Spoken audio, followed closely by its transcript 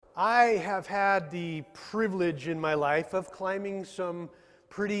I have had the privilege in my life of climbing some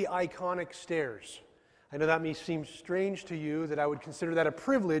pretty iconic stairs. I know that may seem strange to you that I would consider that a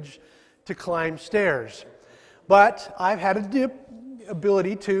privilege to climb stairs. But I've had the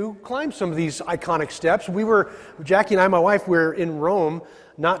ability to climb some of these iconic steps. Jackie and I, my wife, were in Rome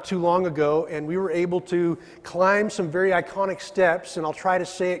not too long ago, and we were able to climb some very iconic steps, and I'll try to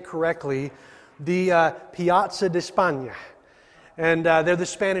say it correctly, the Piazza di Spagna. And they're the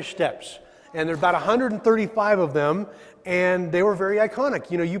Spanish Steps. And there are about 135 of them, and they were very iconic.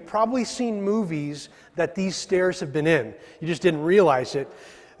 You know, you've probably seen movies that these stairs have been in. You just didn't realize it.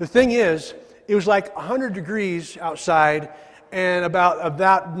 The thing is, it was like 100 degrees outside and about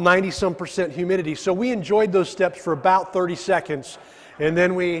 90-some% humidity. So we enjoyed those steps for about 30 seconds, and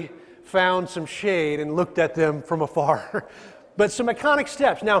then we found some shade and looked at them from afar. But some iconic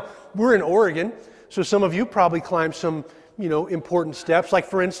steps. Now, we're in Oregon, so some of you probably climbed some important steps. Like,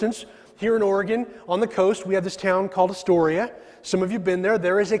 for instance, here in Oregon, on the coast, we have this town called Astoria. Some of you have been there.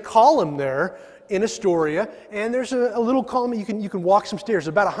 There is a column there in Astoria, and there's a little column. You can walk some stairs,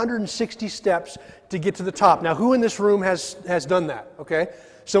 about 160 steps to get to the top. Now, who in this room has done that? Okay,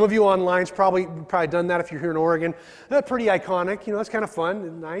 some of you online's probably done that if you're here in Oregon. That's pretty iconic. That's kind of fun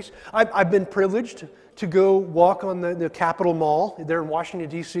and nice. I've been privileged to go walk on the Capitol Mall there in Washington,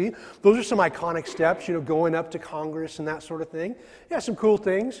 D.C. Those are some iconic steps, going up to Congress and that sort of thing. Yeah, some cool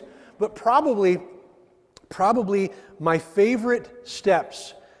things. But probably my favorite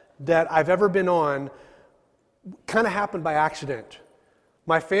steps that I've ever been on kind of happened by accident.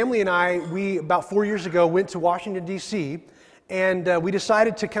 My family and I, about 4 years ago, went to Washington, D.C., and we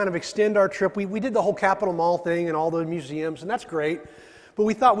decided to kind of extend our trip. We did the whole Capitol Mall thing and all the museums, and that's great. But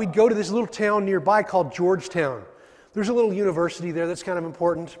we thought we'd go to this little town nearby called Georgetown. There's a little university there that's kind of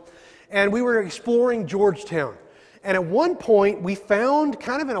important. And we were exploring Georgetown. And at one point, we found,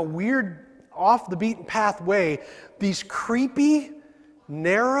 kind of in a weird, off-the-beaten-path way, these creepy,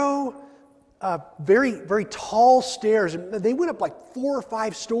 narrow, very, very tall stairs. And they went up like 4 or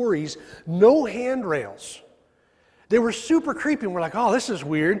 5 stories, no handrails. They were super creepy, and we're like, oh, this is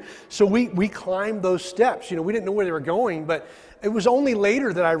weird. So we climbed those steps. We didn't know where they were going, but it was only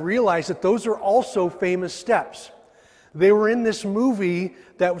later that I realized that those are also famous steps. They were in this movie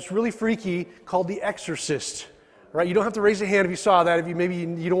that was really freaky called The Exorcist. Right? You don't have to raise a hand if you saw that. If you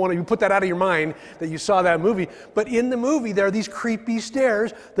don't want to put that out of your mind that you saw that movie. But in the movie, there are these creepy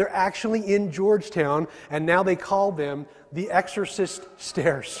stairs. They're actually in Georgetown, and now they call them The Exorcist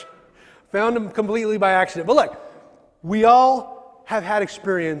Stairs. Found them completely by accident. But look, we all have had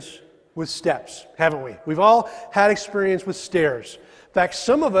experience with steps, haven't we? We've all had experience with stairs. In fact,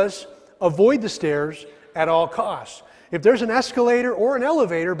 some of us avoid the stairs at all costs. If there's an escalator or an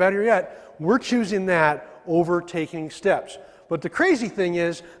elevator, better yet, we're choosing that over taking steps. But the crazy thing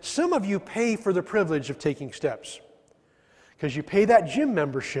is, some of you pay for the privilege of taking steps. Because you pay that gym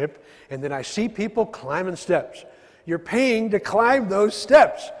membership, and then I see people climbing steps. You're paying to climb those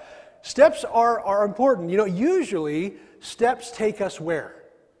steps. Steps are important. Usually steps take us where?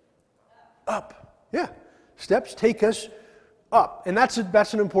 Up. Yeah. Steps take us up. And that's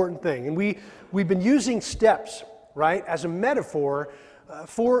an important thing. And we've been using steps, right, as a metaphor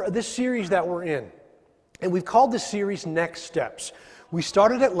for this series that we're in. And we've called this series Next Steps. We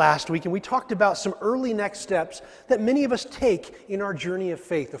started it last week, and we talked about some early next steps that many of us take in our journey of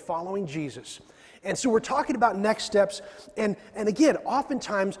faith, of following Jesus. And so we're talking about next steps, and again,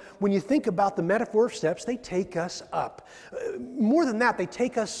 oftentimes when you think about the metaphor of steps, they take us up. More than that, they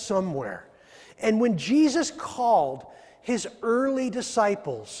take us somewhere. And when Jesus called his early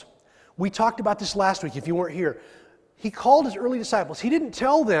disciples, we talked about this last week if you weren't here, he called his early disciples. He didn't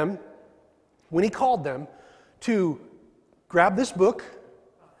tell them, when he called them, to grab this book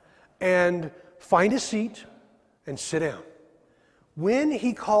and find a seat and sit down. When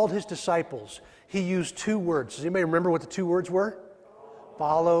he called his disciples, he used 2 words. Does anybody remember what the 2 words were?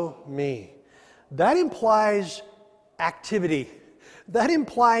 Follow me. That implies activity. That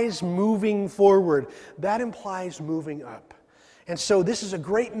implies moving forward. That implies moving up. And so this is a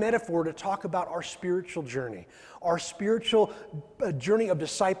great metaphor to talk about our spiritual journey, our spiritual journey of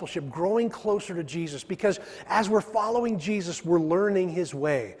discipleship, growing closer to Jesus. Because as we're following Jesus, we're learning his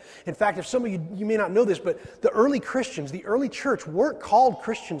way. In fact, if some of you may not know this, but the early Christians, the early church, weren't called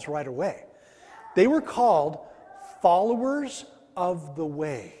Christians right away. They were called followers of the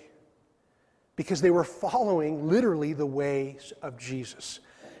way, because they were following literally the ways of Jesus.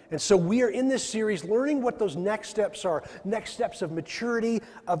 And so we are in this series learning what those next steps are, next steps of maturity,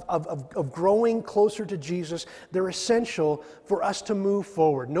 of growing closer to Jesus. They're essential for us to move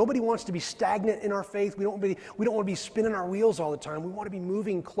forward. Nobody wants to be stagnant in our faith. We don't want to be spinning our wheels all the time. We want to be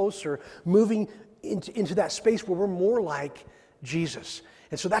moving closer, moving into that space where we're more like Jesus.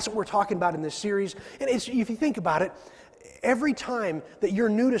 And so that's what we're talking about in this series. And if you think about it, every time that you're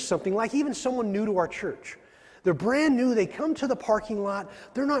new to something, like even someone new to our church, they're brand new, they come to the parking lot,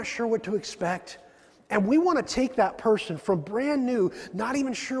 they're not sure what to expect. And we want to take that person from brand new, not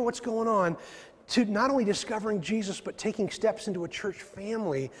even sure what's going on, to not only discovering Jesus, but taking steps into a church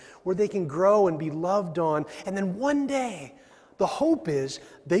family where they can grow and be loved on. And then one day, the hope is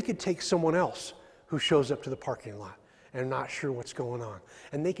they could take someone else who shows up to the parking lot and not sure what's going on.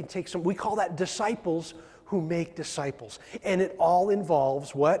 And they can take we call that disciples who make disciples. And it all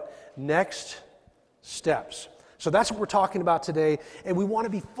involves what? Next steps. So that's what we're talking about today, and we want to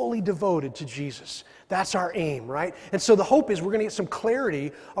be fully devoted to Jesus. That's our aim, right? And so the hope is we're going to get some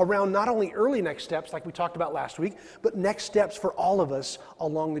clarity around not only early next steps, like we talked about last week, but next steps for all of us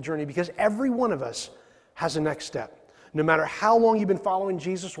along the journey, because every one of us has a next step. No matter how long you've been following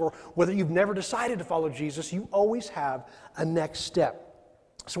Jesus or whether you've never decided to follow Jesus, you always have a next step.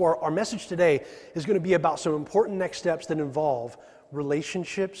 So our message today is going to be about some important next steps that involve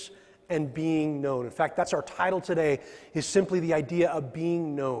relationships and being known. In fact, that's our title today, is simply the idea of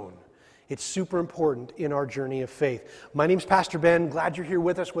being known. It's super important in our journey of faith. My name's Pastor Ben. Glad you're here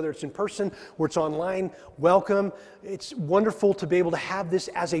with us, whether it's in person or it's online. Welcome. It's wonderful to be able to have this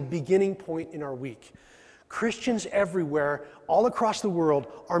as a beginning point in our week. Christians everywhere, all across the world,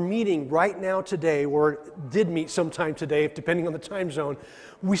 are meeting right now today, or did meet sometime today, depending on the time zone.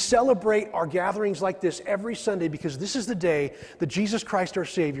 We celebrate our gatherings like this every Sunday because this is the day that Jesus Christ, our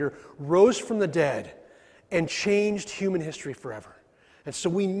Savior, rose from the dead and changed human history forever. And so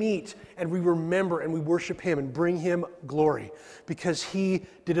we meet and we remember and we worship Him and bring Him glory because He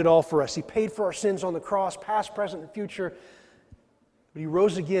did it all for us. He paid for our sins on the cross, past, present, and future, but He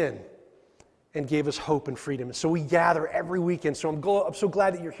rose again and gave us hope and freedom. And so we gather every weekend. So I'm so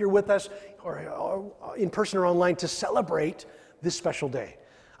glad that you're here with us, or in person or online, to celebrate this special day.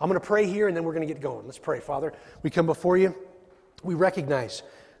 I'm going to pray here, and then we're going to get going. Let's pray. Father, we come before you. We recognize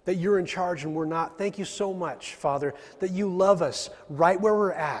that you're in charge and we're not. Thank you so much, Father, that you love us right where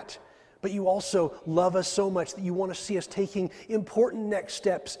we're at. But you also love us so much that you want to see us taking important next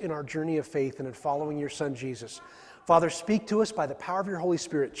steps in our journey of faith and in following your Son, Jesus. Father, speak to us by the power of your Holy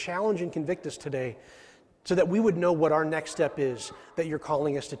Spirit. Challenge and convict us today so that we would know what our next step is that you're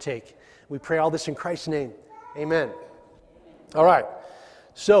calling us to take. We pray all this in Christ's name. Amen. All right.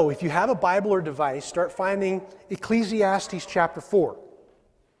 So if you have a Bible or device, start finding Ecclesiastes chapter 4.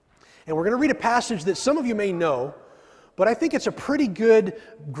 And we're going to read a passage that some of you may know, but I think it's a pretty good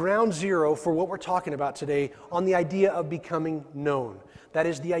ground zero for what we're talking about today on the idea of becoming known. That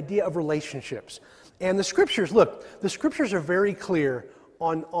is the idea of relationships. And the Scriptures, look, the Scriptures are very clear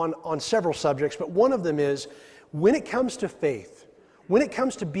on several subjects, but one of them is when it comes to faith, when it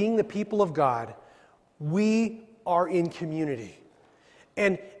comes to being the people of God, we are in community.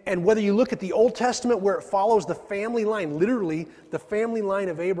 And whether you look at the Old Testament where it follows the family line, literally the family line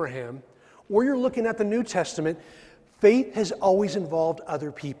of Abraham, or you're looking at the New Testament, faith has always involved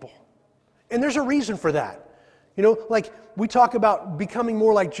other people. And there's a reason for that. You know, like we talk about becoming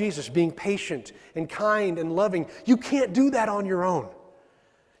more like Jesus, being patient and kind and loving. You can't do that on your own.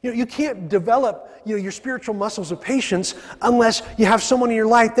 You know, you can't develop, your spiritual muscles of patience unless you have someone in your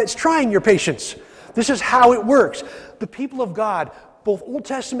life that's trying your patience. This is how it works. The people of God, both Old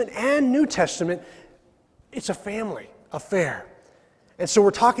Testament and New Testament, it's a family affair. And so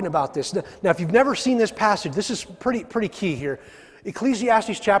we're talking about this. Now, if you've never seen this passage, this is pretty key here.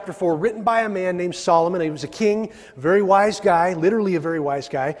 Ecclesiastes chapter 4, written by a man named Solomon. He was a king, very wise guy, literally a very wise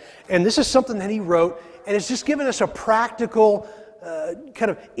guy. And this is something that he wrote, and it's just given us a practical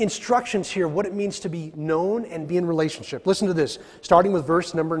kind of instructions here, what it means to be known and be in relationship. Listen to this, starting with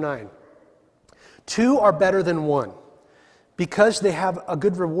verse number 9. 2 are better than 1, because they have a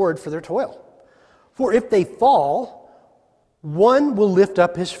good reward for their toil. For if they fall, one will lift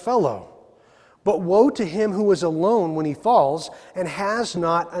up his fellow. But woe to him who is alone when he falls and has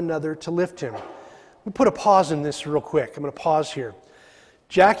not another to lift him. We'll put a pause in this real quick. I'm going to pause here.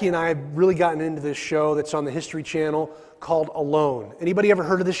 Jackie and I have really gotten into this show that's on the History Channel called Alone. Anybody ever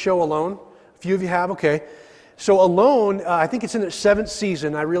heard of this show, Alone? A few of you have? Okay. So Alone, I think it's in its 7th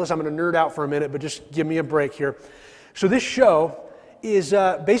season. I realize I'm going to nerd out for a minute, but just give me a break here. So this show is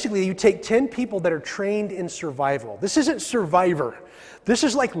basically you take 10 people that are trained in survival. This isn't Survivor. This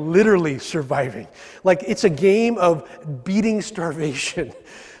is like literally surviving. Like it's a game of beating starvation.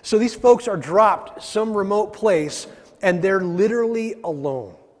 So these folks are dropped some remote place and they're literally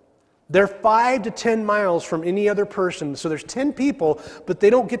alone. They're 5 to 10 miles from any other person. So there's 10 people, but they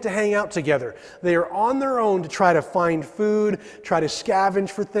don't get to hang out together. They are on their own to try to find food, try to scavenge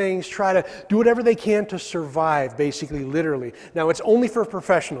for things, try to do whatever they can to survive, basically, literally. Now, it's only for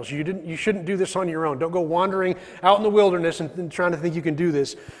professionals. You shouldn't do this on your own. Don't go wandering out in the wilderness and trying to think you can do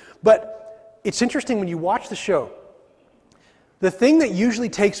this. But it's interesting when you watch the show. The thing that usually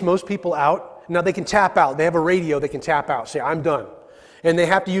takes most people out, now they can tap out. They have a radio, they can tap out, say, I'm done. And they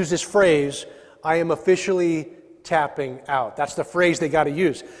have to use this phrase, I am officially tapping out. That's the phrase they got to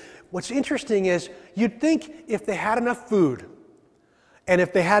use. What's interesting is you'd think if they had enough food, and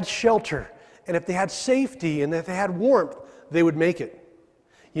if they had shelter, and if they had safety, and if they had warmth, they would make it.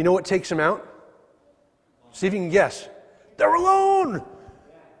 You know what takes them out? See if you can guess. They're alone.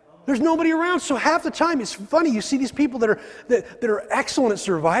 There's nobody around, so half the time, it's funny, you see these people that are excellent at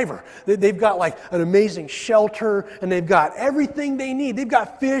Survivor. They've got like an amazing shelter, and they've got everything they need. They've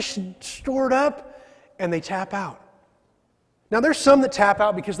got fish stored up, and they tap out. Now, there's some that tap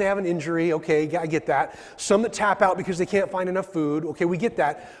out because they have an injury. Okay, I get that. Some that tap out because they can't find enough food. Okay, we get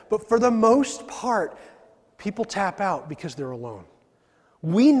that. But for the most part, people tap out because they're alone.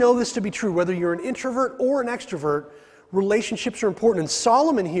 We know this to be true, whether you're an introvert or an extrovert. Relationships are important, and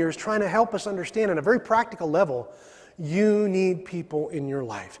Solomon here is trying to help us understand on a very practical level, you need people in your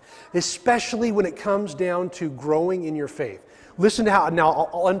life, especially when it comes down to growing in your faith. Listen to how, now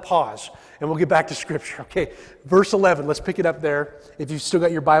I'll unpause, and we'll get back to Scripture. Okay, verse 11, let's pick it up there, if you've still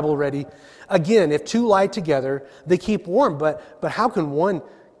got your Bible ready. Again, if two lie together, they keep warm, but how can one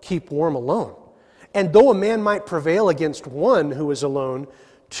keep warm alone? And though a man might prevail against one who is alone,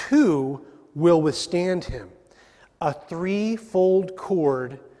 two will withstand him. A threefold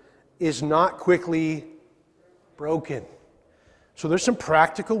cord is not quickly broken. So there's some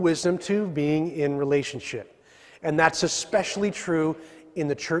practical wisdom to being in relationship. And that's especially true in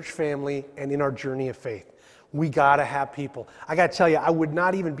the church family and in our journey of faith. We got to have people. I got to tell you, I would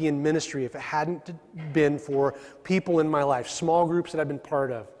not even be in ministry if it hadn't been for people in my life, small groups that I've been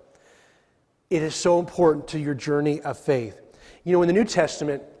part of. It is so important to your journey of faith. You know, in the New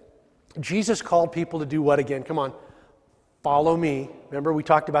Testament, Jesus called people to do what again? Come on. Follow me. Remember, we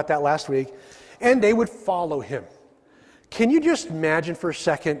talked about that last week. And they would follow him. Can you just imagine for a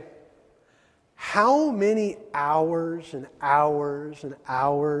second how many hours and hours and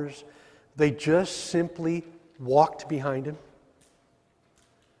hours they just simply walked behind him?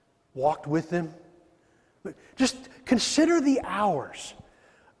 Walked with him? Just consider the hours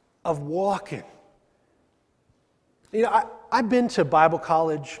of walking. You know, I've been to Bible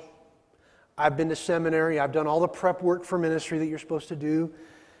college. I've been to seminary. I've done all the prep work for ministry that you're supposed to do.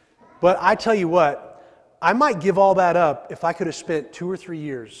 But I tell you what, I might give all that up if I could have spent 2 or 3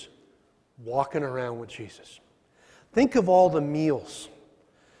 years walking around with Jesus. Think of all the meals.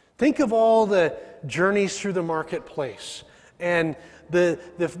 Think of all the journeys through the marketplace and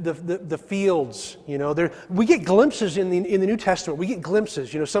the fields. You know, we get glimpses in the New Testament. We get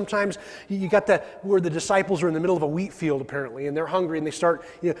glimpses. You know, sometimes you got that where the disciples are in the middle of a wheat field apparently, and they're hungry, and they start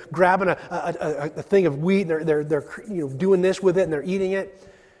grabbing a thing of wheat. And they're doing this with it, and they're eating it.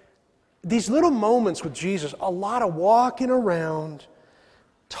 These little moments with Jesus, a lot of walking around,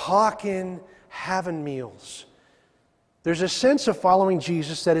 talking, having meals. There's a sense of following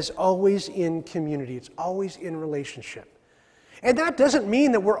Jesus that is always in community. It's always in relationship. And that doesn't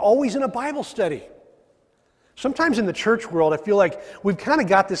mean that we're always in a Bible study. Sometimes in the church world, I feel like we've kind of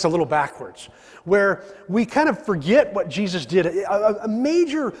got this a little backwards, where we kind of forget what Jesus did. A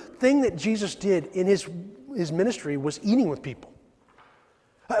major thing that Jesus did in his ministry was eating with people.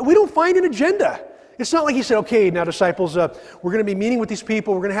 We don't find an agenda. It's not like he said, okay, now disciples, we're going to be meeting with these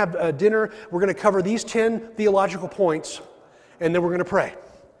people, we're going to have dinner, we're going to cover these 10 theological points, and then we're going to pray.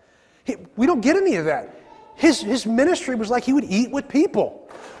 We don't get any of that. His ministry was like he would eat with people.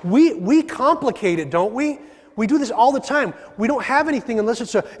 We complicate it, don't we? We do this all the time. We don't have anything unless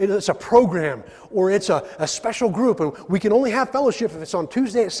it's a program or it's a special group, and we can only have fellowship if it's on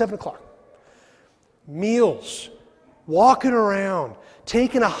Tuesday at 7 o'clock. Meals, walking around,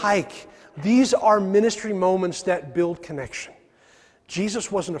 taking a hike. These are ministry moments that build connection.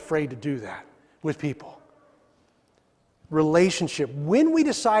 Jesus wasn't afraid to do that with people. Relationship. When we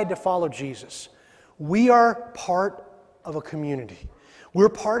decide to follow Jesus, we are part of a community. We're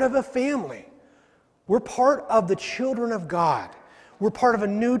part of a family. We're part of the children of God. We're part of a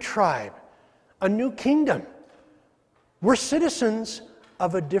new tribe, a new kingdom. We're citizens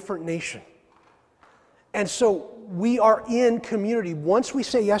of a different nation. And so we are in community. Once we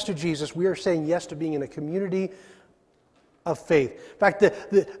say yes to Jesus, we are saying yes to being in a community of faith. In fact,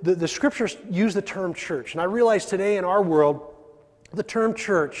 the scriptures use the term church. And I realize today in our world, the term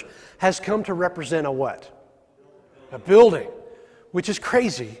church has come to represent a what? A building, which is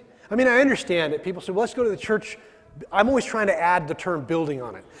crazy. I mean, I understand that people say, well, let's go to the church. I'm always trying to add the term building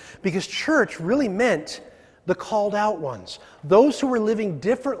on it. Because church really meant the called out ones. Those who were living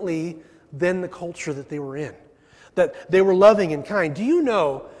differently than the culture that they were in. That they were loving and kind. Do you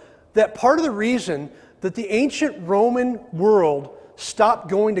know that part of the reason that the ancient Roman world stopped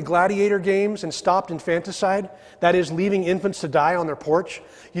going to gladiator games and stopped infanticide, that is, leaving infants to die on their porch,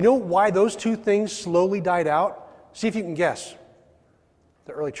 you know why those two things slowly died out? See if you can guess.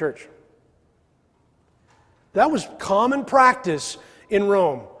 The early church. That was common practice in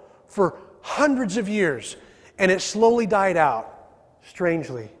Rome for hundreds of years, and it slowly died out,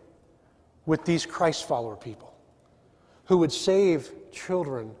 strangely, with these Christ follower people who would save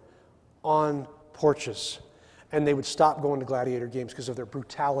children on porches, and they would stop going to gladiator games because of their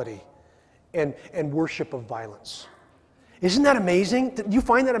brutality and worship of violence. Isn't that amazing? Do you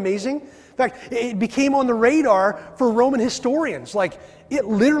find that amazing? In fact, it became on the radar for Roman historians. Like, it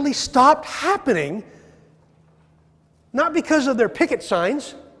literally stopped happening, not because of their picket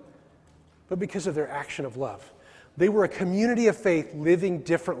signs, but because of their action of love. They were a community of faith living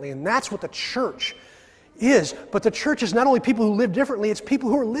differently, and that's what the church is. But the church is not only people who live differently, it's people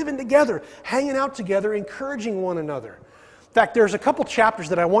who are living together, hanging out together, encouraging one another. In fact, there's a couple chapters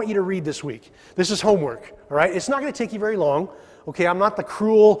that I want you to read this week. This is homework, all right? It's not going to take you very long, okay? I'm not the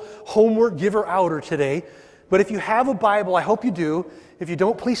cruel homework giver-outer today, but if you have a Bible, I hope you do. If you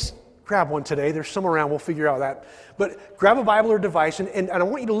don't, please grab one today. There's some around. We'll figure out that. But grab a Bible or device, and I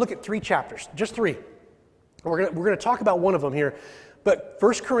want you to look at 3 chapters, just 3. We're going to talk about one of them here. But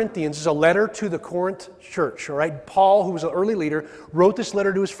 1 Corinthians is a letter to the Corinth church, all right? Paul, who was an early leader, wrote this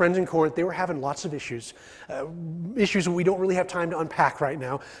letter to his friends in Corinth. They were having lots of issues that we don't really have time to unpack right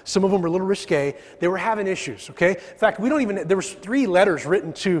now. Some of them were a little risque. They were having issues, okay? In fact, there was 3 letters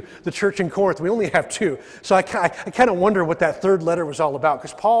written to the church in Corinth. We only have 2. So I kind of wonder what that 3rd letter was all about,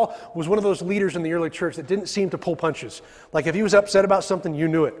 because Paul was one of those leaders in the early church that didn't seem to pull punches. Like, if he was upset about something, you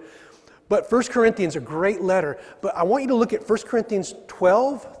knew it. But 1 Corinthians, a great letter. But I want you to look at 1 Corinthians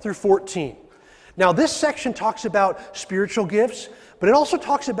 12 through 14. Now, this section talks about spiritual gifts, but it also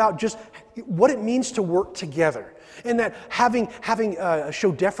talks about just what it means to work together. And that having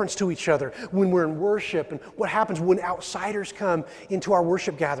show deference to each other when we're in worship, and what happens when outsiders come into our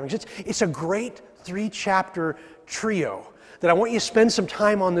worship gatherings. It's a great 3-chapter trio that I want you to spend some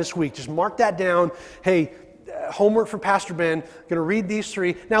time on this week. Just mark that down. Hey, homework for Pastor Ben. Going to read these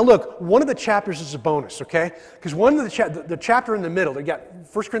 3. Now look, one of the chapters is a bonus, okay? Because one of the chapter in the middle, you got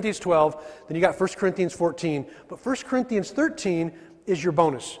 1 Corinthians 12, then you got 1 Corinthians 14, but 1 Corinthians 13 is your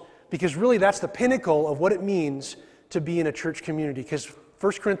bonus, because really that's the pinnacle of what it means to be in a church community, because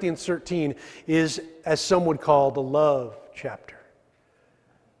 1 Corinthians 13 is, as some would call, the love chapter.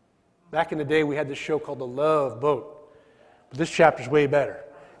 Back in the day, we had this show called The Love Boat, but this chapter is way better.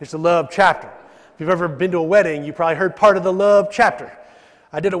 It's the love chapter. If you've ever been to a wedding, you probably heard part of the love chapter.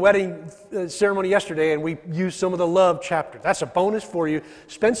 I did a wedding ceremony yesterday, and we used some of the love chapter. That's a bonus for you.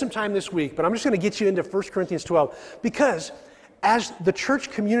 Spend some time this week, but I'm just going to get you into 1 Corinthians 12, because as the church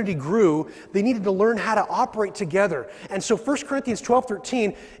community grew, they needed to learn how to operate together. And so 1 Corinthians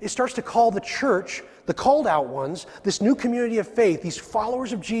 12:13, it starts to call the church, the called out ones, this new community of faith, these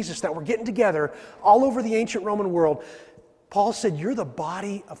followers of Jesus that were getting together all over the ancient Roman world. Paul said, you're the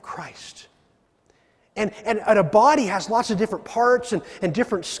body of Christ. And a body has lots of different parts and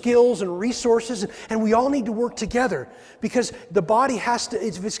different skills and resources, and we all need to work together, because the body has to,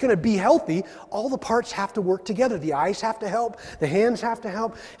 if it's going to be healthy, all the parts have to work together. The eyes have to help, the hands have to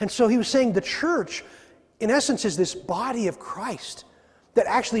help. And so he was saying the church, in essence, is this body of Christ, that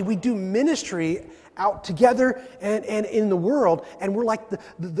actually we do ministry out together and in the world, and we're like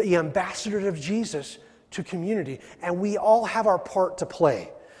the ambassadors of Jesus to community, and we all have our part to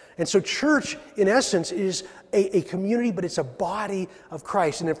play. And so church, in essence, is a community, but it's a body of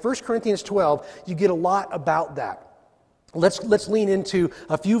Christ. And in 1 Corinthians 12, you get a lot about that. Let's lean into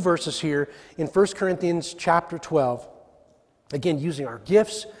a few verses here in 1 Corinthians chapter 12. Again, using our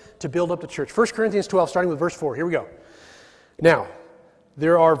gifts to build up the church. 1 Corinthians 12, starting with verse 4. Here we go. Now,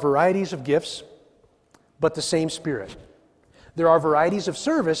 there are varieties of gifts, but the same Spirit. There are varieties of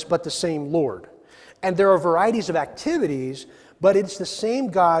service, but the same Lord. And there are varieties of activities, but it's the same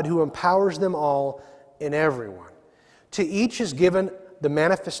God who empowers them all in everyone. To each is given the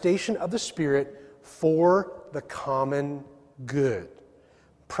manifestation of the Spirit for the common good.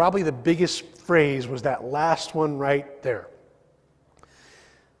 Probably the biggest phrase was that last one right there.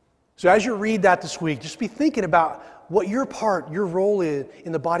 So as you read that this week, just be thinking about what your part, your role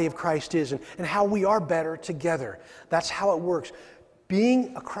in the body of Christ is, and how we are better together. That's how it works.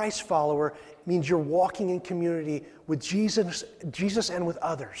 Being a Christ follower means you're walking in community with Jesus and with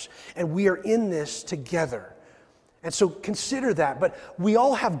others. And we are in this together. And so consider that. But we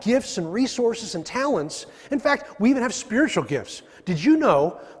all have gifts and resources and talents. In fact, we even have spiritual gifts. Did you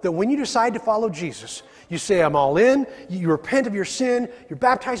know that when you decide to follow Jesus, you say, I'm all in, you repent of your sin, you're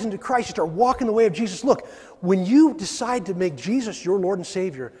baptized into Christ, you start walking the way of Jesus. Look, when you decide to make Jesus your Lord and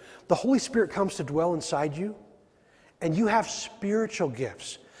Savior, the Holy Spirit comes to dwell inside you, and you have spiritual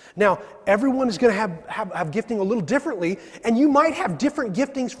gifts. Now, everyone is going to have gifting a little differently, and you might have different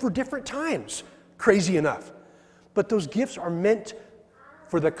giftings for different times, crazy enough. But those gifts are meant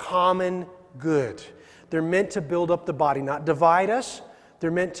for the common good. They're meant to build up the body, not divide us.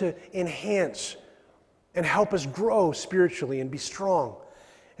 They're meant to enhance and help us grow spiritually and be strong.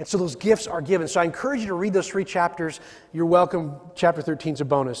 And so those gifts are given. So I encourage you to read those 3 chapters. You're welcome. Chapter 13 is a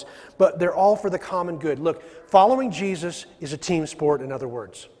bonus. But they're all for the common good. Look, following Jesus is a team sport, in other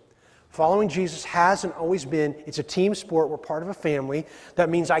words. Following Jesus has and always been. It's a team sport. We're part of a family. That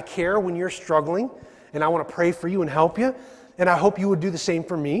means I care when you're struggling, and I want to pray for you and help you. And I hope you would do the same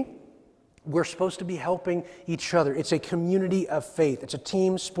for me. We're supposed to be helping each other. It's a community of faith. It's a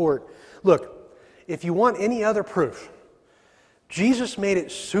team sport. Look, if you want any other proof, Jesus made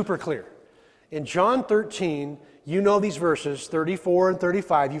it super clear. In John 13, you know these verses, 34 and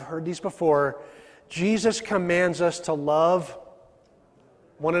 35. You've heard these before. Jesus commands us to love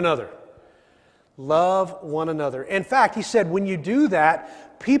one another. Love one another. In fact, he said, when you do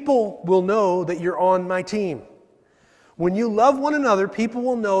that, people will know that you're on my team. When you love one another, people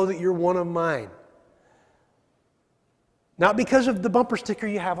will know that you're one of mine. Not because of the bumper sticker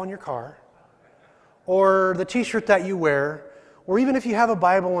you have on your car, or the t-shirt that you wear, or even if you have a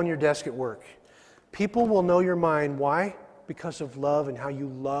Bible on your desk at work. People will know you're mine. Why? Because of love and how you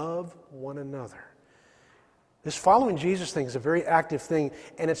love one another. This following Jesus thing is a very active thing,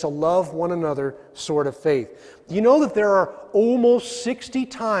 and it's a love one another sort of faith. You know that there are almost 60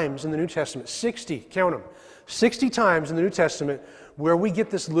 times in the New Testament, 60, count them, 60 times in the New Testament where we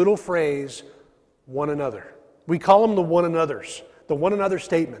get this little phrase, one another. We call them the one another's, the one another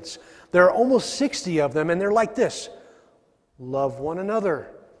statements. There are almost 60 of them, and they're like this. Love one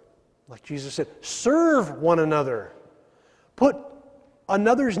another. Like Jesus said, serve one another. Put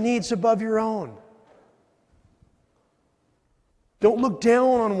another's needs above your own. Don't look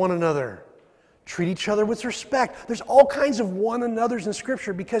down on one another. Treat each other with respect. There's all kinds of one another's in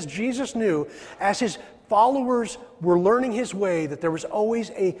Scripture because Jesus knew as his followers were learning his way that there was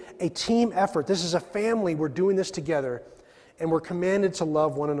always a team effort. This is a family. We're doing this together, and we're commanded to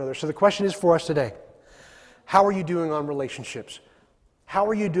love one another. So the question is for us today, how are you doing on relationships? How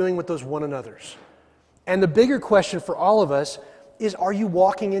are you doing with those one another's? And the bigger question for all of us is, are you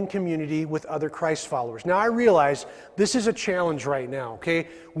walking in community with other Christ followers? Now, I realize this is a challenge right now, okay?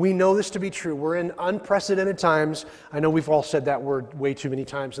 We know this to be true. We're in unprecedented times. I know we've all said that word way too many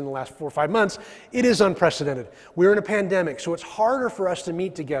times in the last 4 or 5 months. It is unprecedented. We're in a pandemic, so it's harder for us to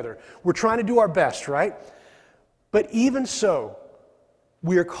meet together. We're trying to do our best, right? But even so,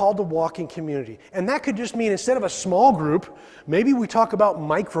 we are called to walk in community. And that could just mean instead of a small group, maybe we talk about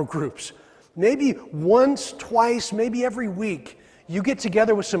micro groups. Maybe once, twice, maybe every week, you get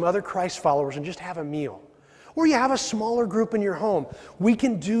together with some other Christ followers and just have a meal. Or you have a smaller group in your home. We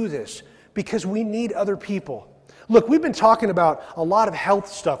can do this because we need other people. Look, we've been talking about a lot of health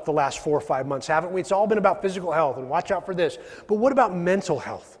stuff the last 4 or 5 months, haven't we? It's all been about physical health, and watch out for this. But what about mental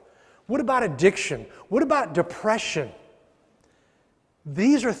health? What about addiction? What about depression?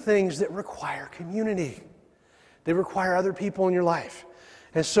 These are things that require community. They require other people in your life.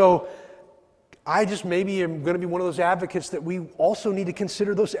 And so I just maybe am going to be one of those advocates that we also need to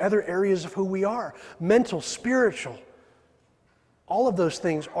consider those other areas of who we are. Mental, spiritual. All of those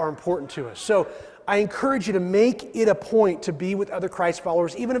things are important to us. So I encourage you to make it a point to be with other Christ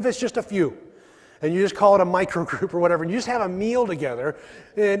followers, even if it's just a few. And you just call it a micro group or whatever. And you just have a meal together.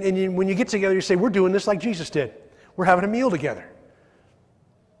 And when you get together, you say, we're doing this like Jesus did. We're having a meal together.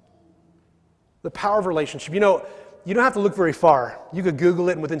 The power of relationship. You know, you don't have to look very far. You could Google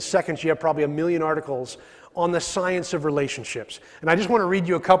it, and within seconds, you have probably 1 million articles on the science of relationships. And I just want to read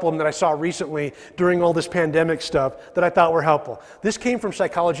you a couple of them that I saw recently during all this pandemic stuff that I thought were helpful. This came from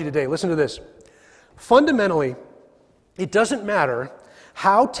Psychology Today. Listen to this. Fundamentally, it doesn't matter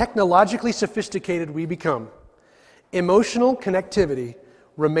how technologically sophisticated we become. Emotional connectivity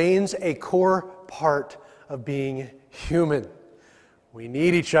remains a core part of being human. We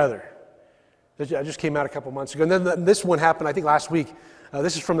need each other. I just came out a couple months ago. And then this one happened, I think, last week.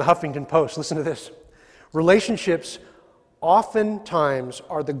 This is from the Huffington Post. Listen to this. Relationships oftentimes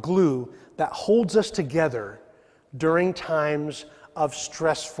are the glue that holds us together during times of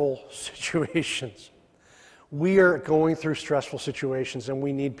stressful situations. We are going through stressful situations and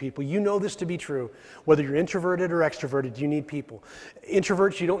we need people. You know this to be true. Whether you're introverted or extroverted, you need people.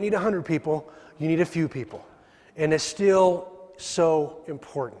 Introverts, you don't need 100 people. You need a few people. And it's still so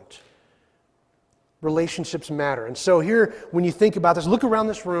important. Relationships matter. And so here, when you think about this, look around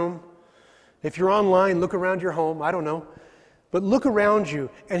this room. If you're online, look around your home. I don't know. But look around you.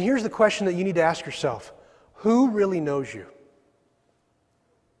 And here's the question that you need to ask yourself. Who really knows you?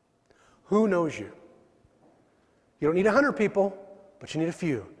 Who knows you? You don't need 100 people, but you need a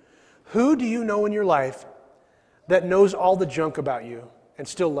few. Who do you know in your life that knows all the junk about you and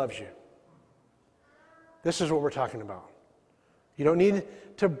still loves you? This is what we're talking about. You don't need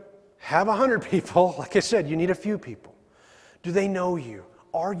to have 100 people. Like I said, you need a few people. Do they know you?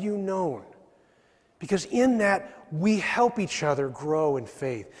 Are you known? Because in that, we help each other grow in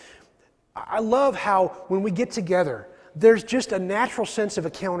faith. I love how when we get together, there's just a natural sense of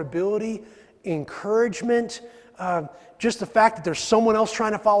accountability, encouragement, just the fact that there's someone else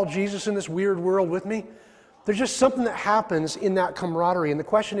trying to follow Jesus in this weird world with me. There's just something that happens in that camaraderie. And the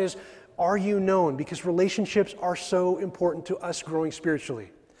question is, are you known? Because relationships are so important to us growing spiritually.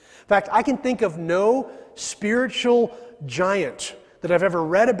 In fact, I can think of no spiritual giant that I've ever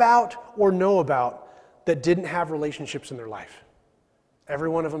read about or know about that didn't have relationships in their life. Every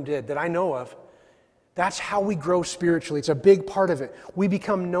one of them did, that I know of. That's how we grow spiritually. It's a big part of it. We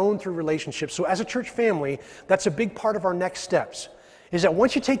become known through relationships. So as a church family, that's a big part of our next steps, is that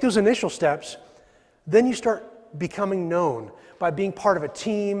once you take those initial steps, then you start becoming known by being part of a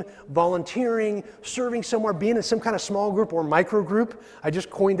team, volunteering, serving somewhere, being in some kind of small group or micro group. I just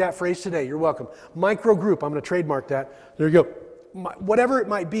coined that phrase today. You're welcome. Micro group. I'm going to trademark that. There you go. Whatever it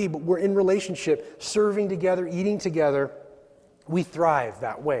might be, but we're in relationship, serving together, eating together. We thrive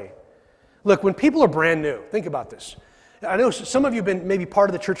that way. Look, when people are brand new, think about this. I know some of you have been maybe part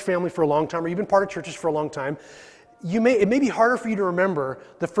of the church family for a long time, or you've been part of churches for a long time. It may be harder for you to remember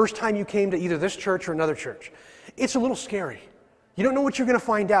the first time you came to either this church or another church. It's a little scary. You don't know what you're going to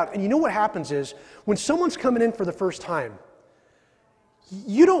find out. And you know what happens is, when someone's coming in for the first time,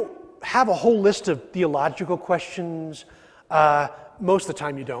 you don't have a whole list of theological questions. Most of the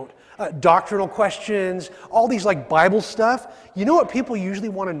time you don't. Doctrinal questions, all these like Bible stuff. You know what people usually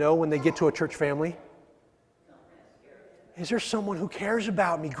want to know when they get to a church family? Is there someone who cares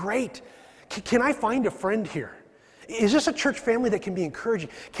about me? Great. Can I find a friend here? Is this a church family that can be encouraging?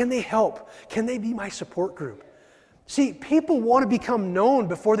 Can they help? Can they be my support group? See, people want to become known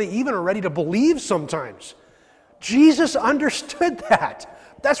before they even are ready to believe sometimes. Jesus understood that.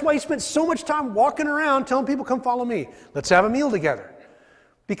 That's why he spent so much time walking around telling people, come follow me. Let's have a meal together.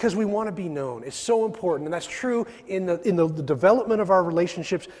 Because we want to be known. It's so important. And that's true in the development of our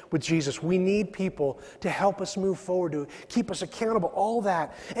relationships with Jesus. We need people to help us move forward, to keep us accountable, all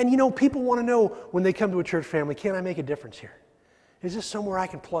that. And you know, people want to know when they come to a church family, can I make a difference here? Is this somewhere I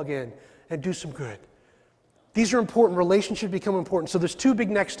can plug in and do some good? These are important. Relationships become important. So there's two big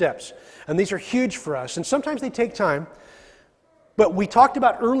next steps. And these are huge for us. And sometimes they take time. But we talked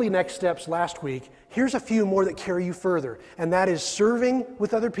about early next steps last week. Here's a few more that carry you further. And that is serving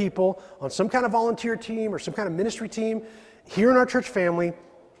with other people on some kind of volunteer team or some kind of ministry team here in our church family,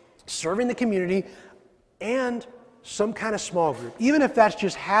 serving the community, and some kind of small group. Even if that's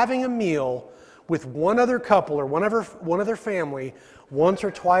just having a meal with one other couple or one other family once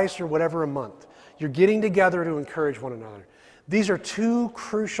or twice or whatever a month. You're getting together to encourage one another. These are two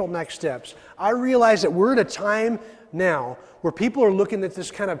crucial next steps. I realize that we're at a time now where people are looking at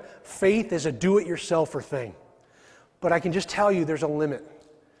this kind of faith as a do-it-yourselfer thing. But I can just tell you there's a limit.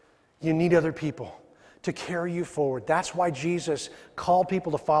 You need other people to carry you forward. That's why Jesus called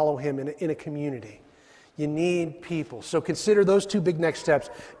people to follow him in a community. You need people. So consider those two big next steps.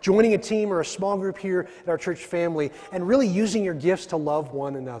 Joining a team or a small group here at our church family and really using your gifts to love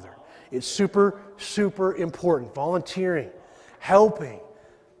one another. It's super, super important. Volunteering, helping,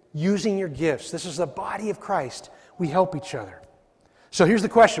 using your gifts. This is the body of Christ. We help each other. So here's the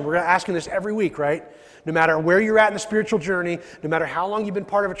question. We're asking this every week, right? No matter where you're at in the spiritual journey, no matter how long you've been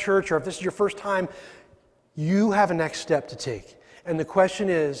part of a church or if this is your first time, you have a next step to take. And the question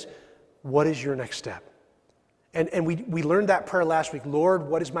is, what is your next step? And we learned that prayer last week. Lord,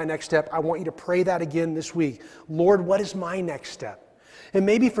 what is my next step? I want you to pray that again this week. Lord, what is my next step? And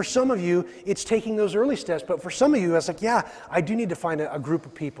maybe for some of you, it's taking those early steps. But for some of you, it's like, yeah, I do need to find a group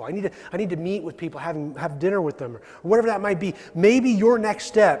of people. I need to meet with people, have dinner with them, or whatever that might be. Maybe your next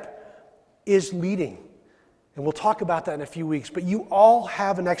step is leading. And we'll talk about that in a few weeks. But you all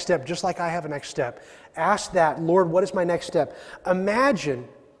have a next step, just like I have a next step. Ask that, Lord, what is my next step? Imagine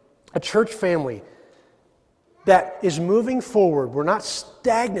a church family that is moving forward. We're not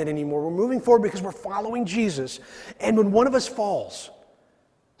stagnant anymore. We're moving forward because we're following Jesus. And when one of us falls,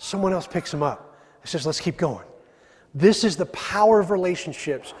 someone else picks him up and says, let's keep going. This is the power of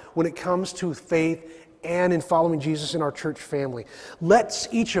relationships when it comes to faith and in following Jesus in our church family. Let's,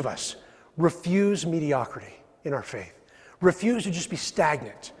 each of us, refuse mediocrity in our faith. Refuse to just be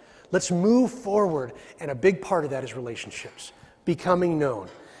stagnant. Let's move forward, and a big part of that is relationships, becoming known.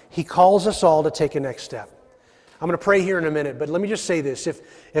 He calls us all to take a next step. I'm going to pray here in a minute, but let me just say this.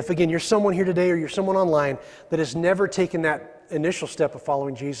 If again, you're someone here today or you're someone online that has never taken that initial step of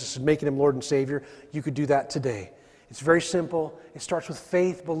following Jesus and making him Lord and Savior, you could do that today. It's very simple. It starts with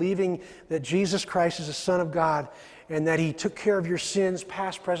faith, believing that Jesus Christ is the Son of God and that he took care of your sins,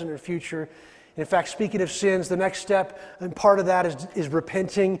 past, present, and future. In fact, speaking of sins, the next step and part of that is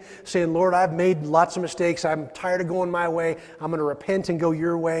repenting, saying, Lord, I've made lots of mistakes. I'm tired of going my way. I'm going to repent and go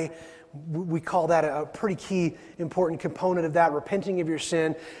your way. We call that a pretty key, important component of that, repenting of your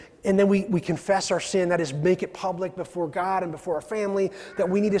sin. And then we confess our sin, that is, make it public before God and before our family, that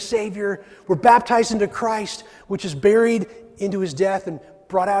we need a Savior. We're baptized into Christ, which is buried into his death and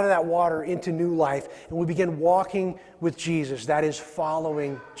brought out of that water into new life. And we begin walking with Jesus, that is,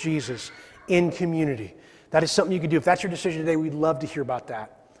 following Jesus in community. That is something you can do. If that's your decision today, we'd love to hear about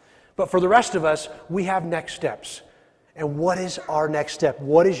that. But for the rest of us, we have next steps. And what is our next step?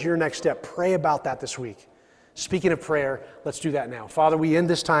 What is your next step? Pray about that this week. Speaking of prayer, let's do that now. Father, we end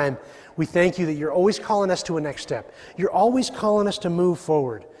this time. We thank you that you're always calling us to a next step. You're always calling us to move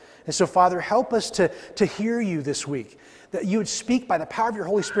forward. And so, Father, help us to hear you this week, that you would speak by the power of your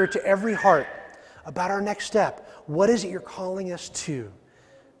Holy Spirit to every heart about our next step. What is it you're calling us to?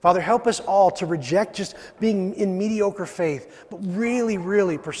 Father, help us all to reject just being in mediocre faith, but really,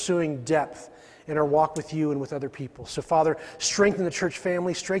 really pursuing depth in our walk with you and with other people. So, Father, strengthen the church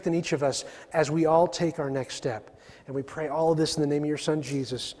family, strengthen each of us as we all take our next step. And we pray all of this in the name of your Son,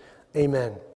 Jesus. Amen.